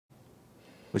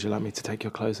Would you like me to take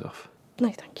your clothes off? No,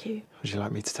 thank you. Would you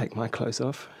like me to take my clothes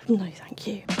off? No, thank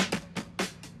you.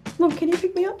 Mum, can you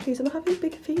pick me up, please? I'm having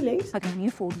big feelings. I can only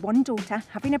afford one daughter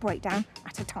having a breakdown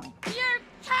at a time.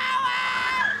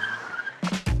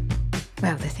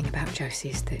 Well, the thing about Josie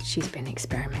is that she's been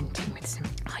experimenting with some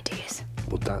ideas.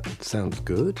 Well, that sounds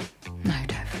good. No,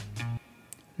 Dev.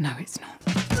 No, it's not.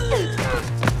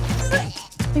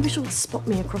 Maybe she'll spot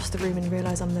me across the room and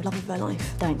realise I'm the love of her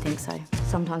life. Don't think so.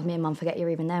 Sometimes me and Mum forget you're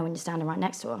even there when you're standing right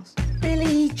next to us.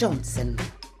 Billie Johnson.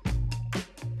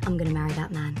 I'm gonna marry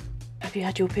that man. Have you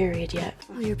had your period yet?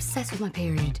 Oh, you're obsessed with my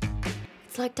period.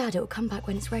 It's like Dad, it'll come back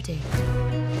when it's ready.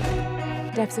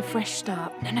 Dev's a fresh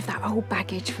start. None of that old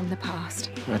baggage from the past.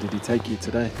 Where did he take you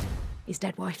today? His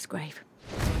dead wife's grave.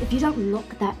 If you don't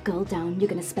lock that girl down, you're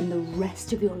gonna spend the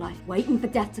rest of your life waiting for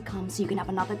death to come so you can have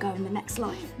another go in the next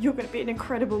life. You're gonna be an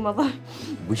incredible mother.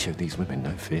 We show these women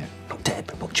no fear. Not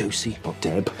Deb, not Josie, not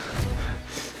Deb.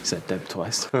 Said Deb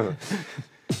twice. At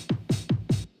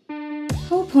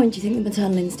what point do you think the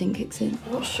maternal instinct kicks in?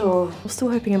 I'm not sure. I'm still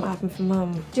hoping it might happen for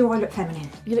Mum. Do I look feminine?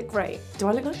 You look great. Do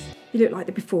I look nice? You look like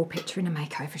the before picture in a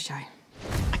makeover show.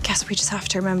 I guess we just have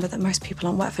to remember that most people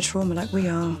aren't wet for trauma like we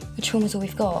are. The trauma's all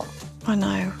we've got. I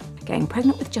know. Getting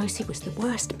pregnant with Josie was the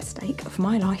worst mistake of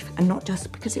my life, and not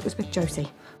just because it was with Josie.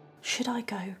 Should I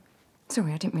go?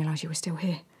 Sorry, I didn't realise you were still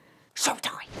here.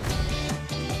 Showtime.